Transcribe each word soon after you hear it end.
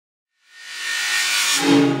Hey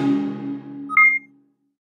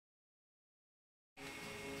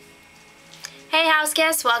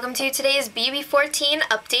Houseguest, welcome to today's BB14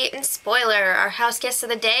 update and spoiler. Our houseguest of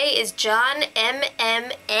the day is John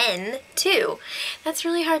MMN2. That's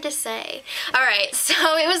really hard to say. Alright,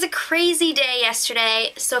 so it was a crazy day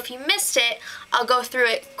yesterday, so if you missed it, I'll go through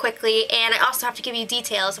it quickly, and I also have to give you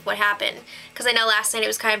details of what happened, because I know last night it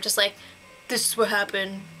was kind of just like, this is what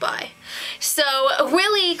happened, bye. So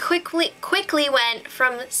Willie quickly went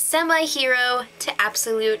from semi-hero to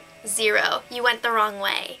absolute zero. You went the wrong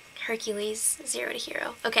way. Hercules, 0 to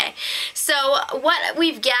hero. Okay, so what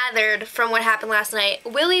we've gathered from what happened last night,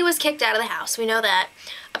 Willie was kicked out of the house, we know that.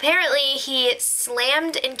 Apparently he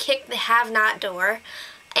slammed and kicked the have-not door,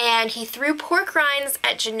 and he threw pork rinds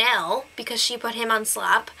at Janelle because she put him on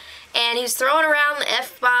slop, and he was throwing around the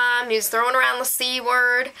F-bomb, he was throwing around the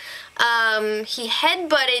C-word. He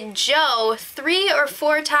headbutted Joe 3 or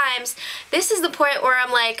 4 times. This is the point where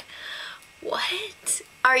I'm like, what?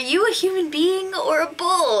 Are you a human being or a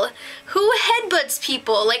bull? Who headbutts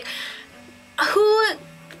people? Like, who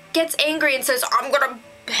gets angry and says, I'm gonna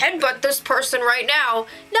headbutt this person right now?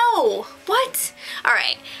 No! What?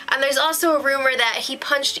 Alright, and there's also a rumor that he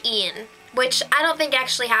punched Ian, which I don't think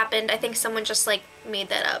actually happened. I think someone just, like, made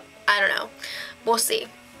that up. I don't know. We'll see.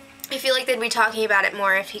 I feel like they'd be talking about it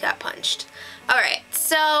more if he got punched. Alright,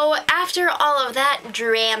 so after all of that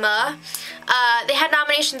drama, they had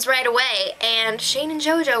nominations right away, and Shane and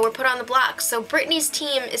JoJo were put on the block, so Brittany's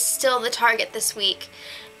team is still the target this week.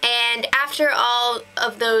 And after all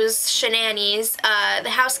of those shenanigans, the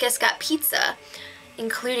houseguests got pizza,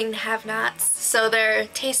 including the have-nots, so their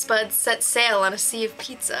taste buds set sail on a sea of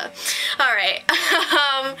pizza. Alright,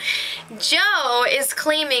 Joe is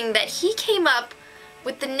claiming that he came up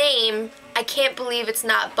with the name, I Can't Believe It's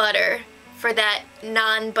Not Butter, for that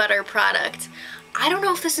non-butter product. I don't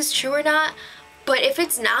know if this is true or not, but if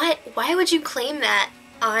it's not, why would you claim that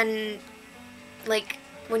on, like,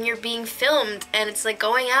 when you're being filmed and it's, like,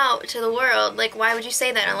 going out to the world? Like, why would you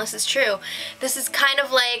say that unless it's true? This is kind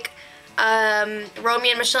of like Romeo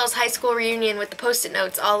and Michelle's high school reunion with the Post-it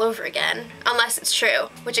notes all over again, unless it's true,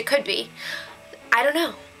 which it could be. I don't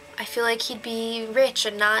know. I feel like he'd be rich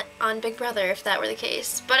and not on Big Brother if that were the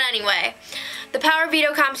case. But anyway, the Power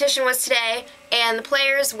Veto competition was today, and the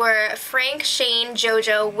players were Frank, Shane,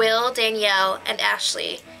 JoJo, Will, Danielle, and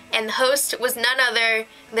Ashley. And the host was none other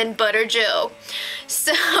than Butter Joe.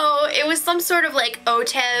 So it was some sort of like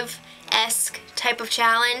OTEV-esque type of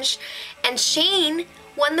challenge, and Shane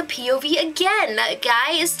won the POV again. That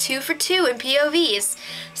guy is 2 for 2 in POVs.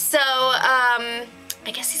 So, I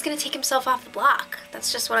guess he's gonna take himself off the block.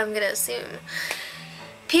 That's just what I'm gonna assume.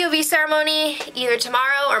 POV ceremony either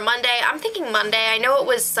tomorrow or Monday. I'm thinking Monday. I know it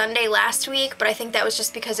was Sunday last week, but I think that was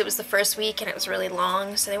just because it was the first week and it was really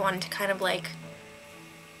long, so they wanted to kind of like,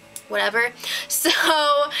 whatever. So,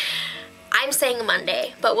 I'm saying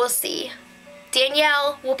Monday, but we'll see.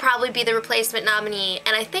 Danielle will probably be the replacement nominee,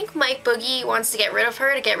 and I think Mike Boogie wants to get rid of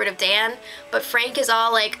her to get rid of Dan, but Frank is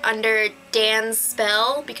all like under Dan's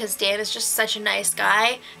spell because Dan is just such a nice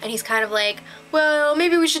guy, and he's kind of like, well,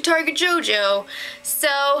 maybe we should target JoJo.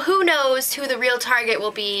 So who knows who the real target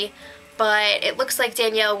will be, but it looks like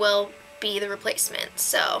Danielle will be the replacement.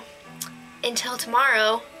 So until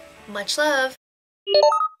tomorrow, much love.